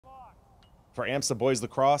For AMSA boys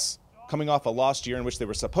lacrosse, coming off a lost year in which they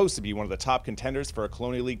were supposed to be one of the top contenders for a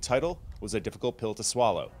Colonial League title was a difficult pill to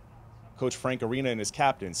swallow. Coach Frank Arena and his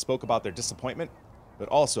captains spoke about their disappointment, but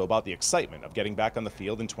also about the excitement of getting back on the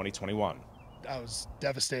field in 2021. I was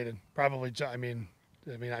devastated. Probably, I mean,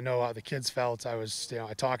 I know how the kids felt.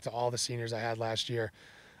 I talked to all the seniors I had last year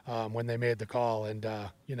when they made the call, and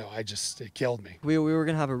it killed me. We were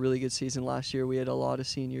gonna have a really good season last year. We had a lot of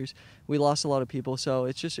seniors. We lost a lot of people, so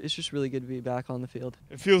it's just really good to be back on the field.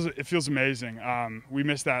 It feels amazing. We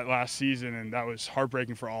missed that last season, and that was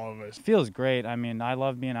heartbreaking for all of us. It feels great. I mean, I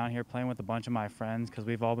love being out here playing with a bunch of my friends because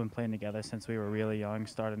we've all been playing together since we were really young,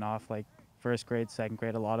 starting off like first grade, second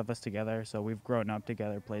grade, a lot of us together. So we've grown up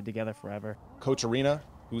together, played together forever. Coach Arena,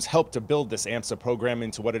 who's helped to build this AMSA program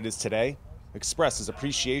into what it is today, expressed his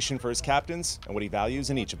appreciation for his captains and what he values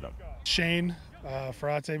in each of them. Shane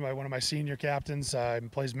Ferrate, one of my senior captains,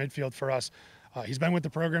 plays midfield for us. He's been with the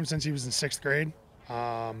program since he was in 6th grade.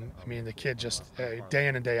 I mean, the kid just day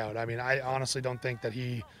in and day out. I mean, I honestly don't think that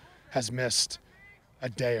he has missed a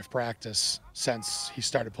day of practice since he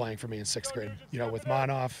started playing for me in 6th grade. You know, with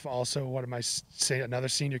Monoff, also another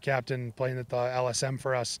senior captain playing at the LSM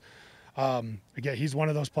for us. Again, he's one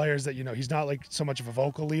of those players that, he's not like so much of a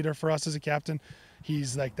vocal leader for us as a captain.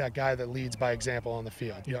 He's like that guy that leads by example on the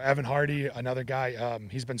field. Evan Hardy, another guy,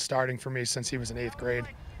 he's been starting for me since he was in 8th grade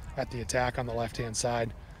at the attack on the left-hand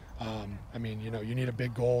side. I mean, you need a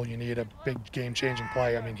big goal, you need a big game-changing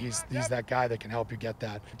play. I mean, he's that guy that can help you get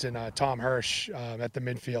that. And Tom Hirsch at the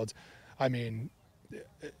midfield, I mean,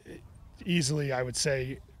 easily I would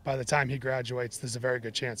say by the time he graduates, there's a very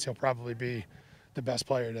good chance he'll probably be the best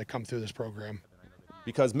player to come through this program.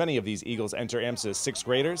 Because many of these Eagles enter AMSA as 6th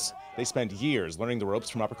graders, they spend years learning the ropes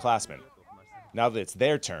from upperclassmen. Now that it's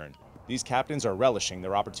their turn, these captains are relishing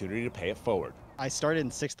their opportunity to pay it forward. I started in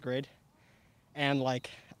 6th grade, and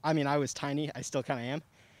I was tiny. I still kind of am,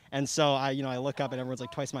 and so I look up and everyone's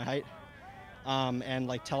like twice my height,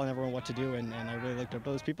 and telling everyone what to do, and I really looked up to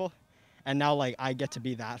those people. And now, I get to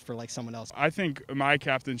be that for, someone else. I think my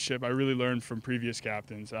captainship, I really learned from previous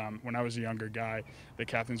captains. When I was a younger guy, the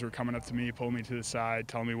captains were coming up to me, pulling me to the side,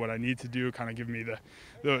 telling me what I need to do, kind of giving me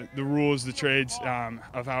the rules, the trades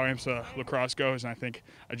of how AMSA lacrosse goes. And I think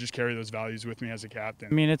I just carry those values with me as a captain.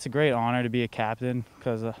 I mean, it's a great honor to be a captain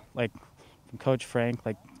because, from Coach Frank,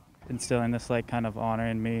 instilling this, kind of honor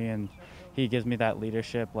in me, and he gives me that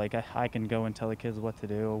leadership. I can go and tell the kids what to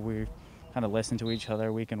do. We kind of listen to each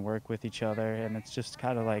other, we can work with each other, and it's just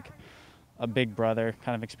kind of like a big brother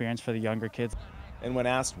kind of experience for the younger kids. And when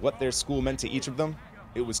asked what their school meant to each of them,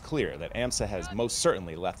 it was clear that AMSA has most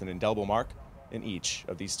certainly left an indelible mark in each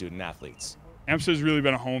of these student athletes. AMSA has really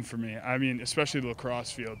been a home for me. I mean, especially the lacrosse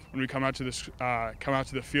field. When we come out to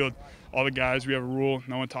the field, all the guys, we have a rule.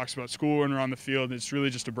 No one talks about school when we're on the field. It's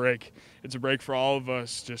really just a break. It's a break for all of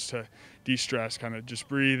us just to de-stress, kind of just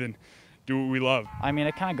breathe and do what we love. I mean,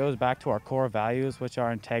 it kind of goes back to our core values, which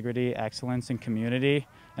are integrity, excellence, and community.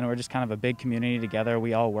 And we're just kind of a big community together.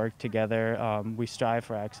 We all work together. We strive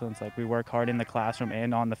for excellence. We work hard in the classroom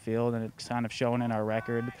and on the field, and it's kind of shown in our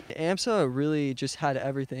record. AMSA really just had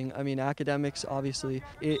everything. I mean, academics, obviously,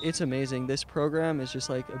 it's amazing. This program is just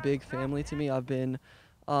like a big family to me. I've been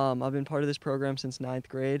part of this program since 9th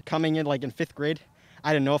grade. Coming in in 5th grade,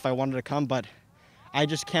 I didn't know if I wanted to come, but I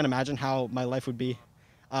just can't imagine how my life would be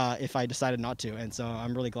if I decided not to, and so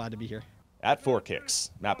I'm really glad to be here. At Four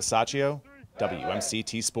Kicks, Matt Bisaccio,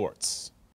 WMCT Sports.